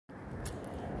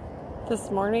This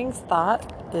morning's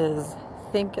thought is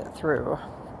think it through.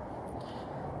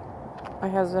 My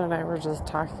husband and I were just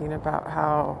talking about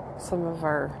how some of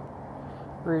our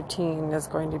routine is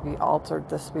going to be altered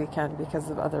this weekend because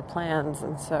of other plans,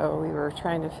 and so we were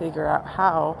trying to figure out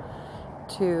how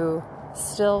to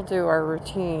still do our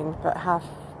routine, but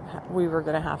we were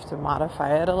going to have to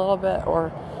modify it a little bit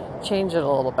or change it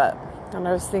a little bit. And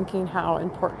I was thinking how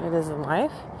important it is in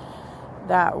life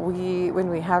that when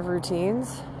we have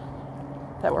routines,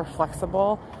 that we're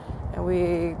flexible and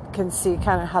we can see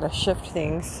kind of how to shift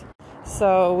things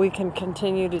so we can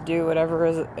continue to do whatever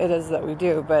it is that we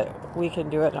do, but we can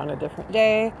do it on a different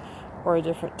day or a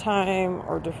different time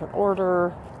or different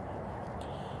order.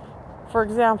 For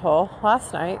example,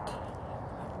 last night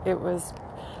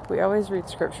we always read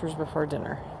scriptures before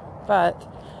dinner, but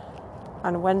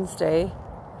on Wednesday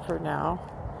for now,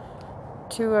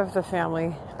 2 of the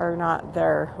family are not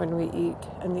there when we eat,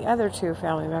 and the other 2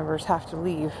 family members have to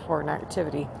leave for an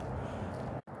activity.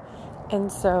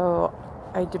 And so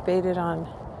I debated on,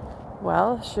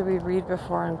 should we read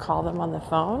before and call them on the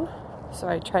phone? So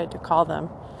I tried to call them,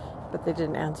 but they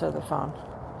didn't answer the phone.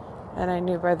 And I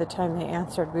knew by the time they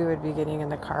answered, we would be getting in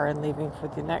the car and leaving for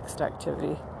the next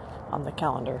activity on the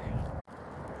calendar.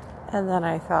 And then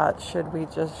I thought, should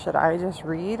I just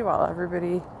read while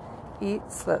everybody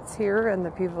eats that's here, and the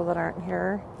people that aren't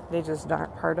here, they just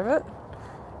aren't part of it?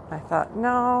 I thought,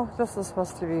 no, this is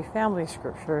supposed to be family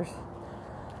scriptures.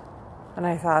 And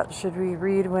I thought, should we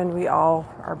read when we all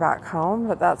are back home?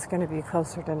 But that's going to be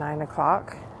closer to 9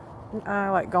 o'clock. I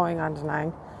like going on to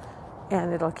 9.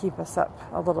 And it'll keep us up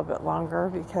a little bit longer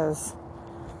because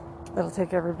it'll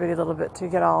take everybody a little bit to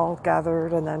get all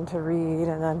gathered and then to read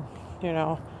and then,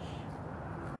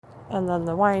 and then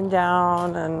the wind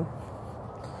down.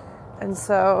 And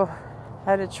so I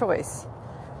had a choice.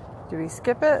 Do we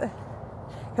skip it?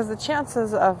 Because the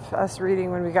chances of us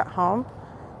reading when we got home,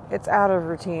 it's out of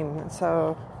routine. And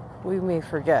so we may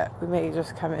forget. We may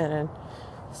just come in and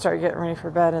start getting ready for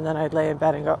bed, and then I'd lay in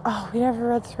bed and go, we never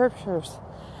read scriptures.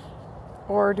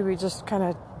 Or do we just kind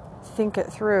of think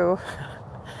it through?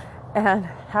 And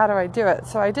how do I do it?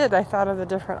 So I did. I thought of the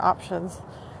different options,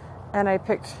 and I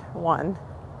picked one.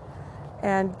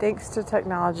 And thanks to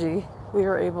technology, we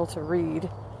were able to read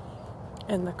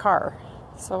in the car.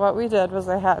 So what we did was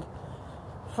I had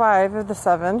 5 of the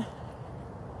 7.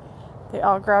 They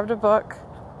all grabbed a book,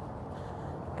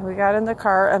 and we got in the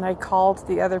car, and I called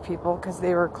the other people because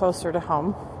they were closer to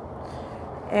home.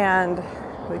 And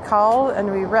we called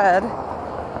and we read.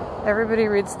 Everybody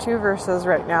reads 2 verses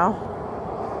right now.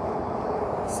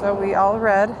 So we all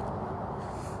read.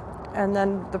 And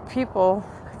then the people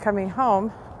coming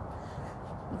home,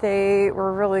 they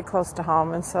were really close to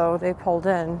home, and so they pulled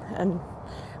in. And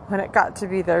when it got to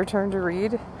be their turn to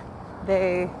read,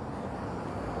 they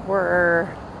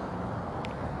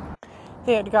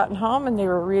had gotten home and they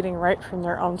were reading right from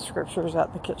their own scriptures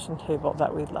at the kitchen table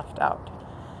that we'd left out.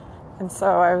 And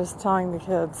so I was telling the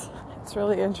kids, it's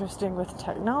really interesting with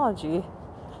technology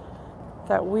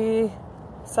that we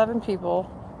 7 people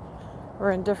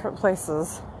were in different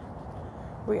places.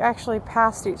 We actually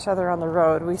passed each other on the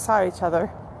road. We saw each other,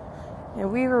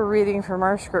 and we were reading from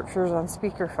our scriptures on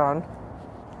speakerphone.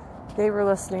 They were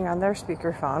listening on their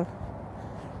speakerphone.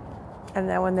 And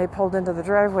then when they pulled into the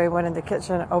driveway, went in the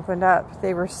kitchen, opened up,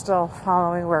 they were still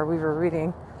following where we were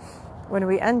reading. When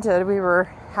we ended, we were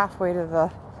halfway to the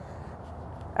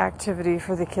activity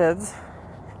for the kids,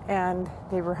 and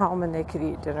they were home and they could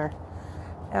eat dinner.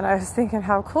 And I was thinking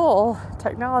how cool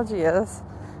technology is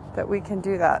that we can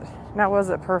do that. Now, was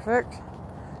it perfect?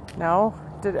 No.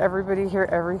 Did everybody hear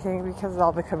everything because of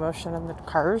all the commotion in the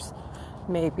cars?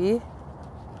 Maybe.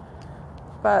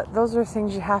 But those are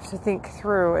things you have to think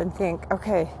through and think,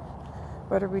 okay,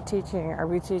 what are we teaching? Are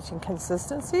we teaching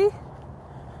consistency?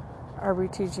 Are we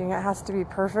teaching it has to be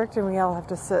perfect and we all have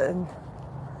to sit in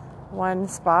one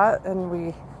spot and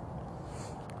we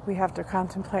have to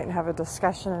contemplate and have a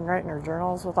discussion and write in our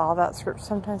journals with all that script?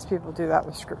 Sometimes people do that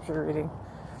with scripture reading,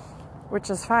 which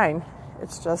is fine.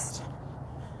 It's just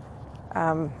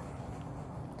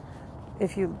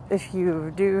if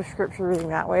you do scripture reading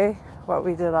that way, what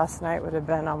we did last night would have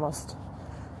been almost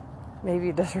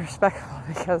maybe disrespectful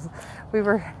because we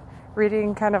were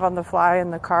reading kind of on the fly in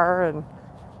the car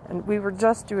and we were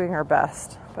just doing our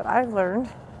best. But I've learned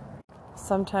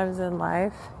sometimes in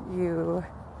life you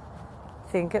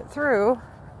think it through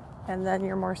and then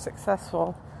you're more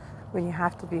successful when you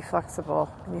have to be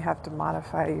flexible and you have to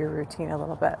modify your routine a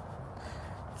little bit.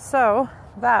 So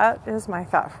that is my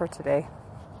thought for today.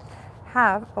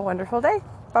 Have a wonderful day.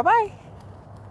 Bye-bye.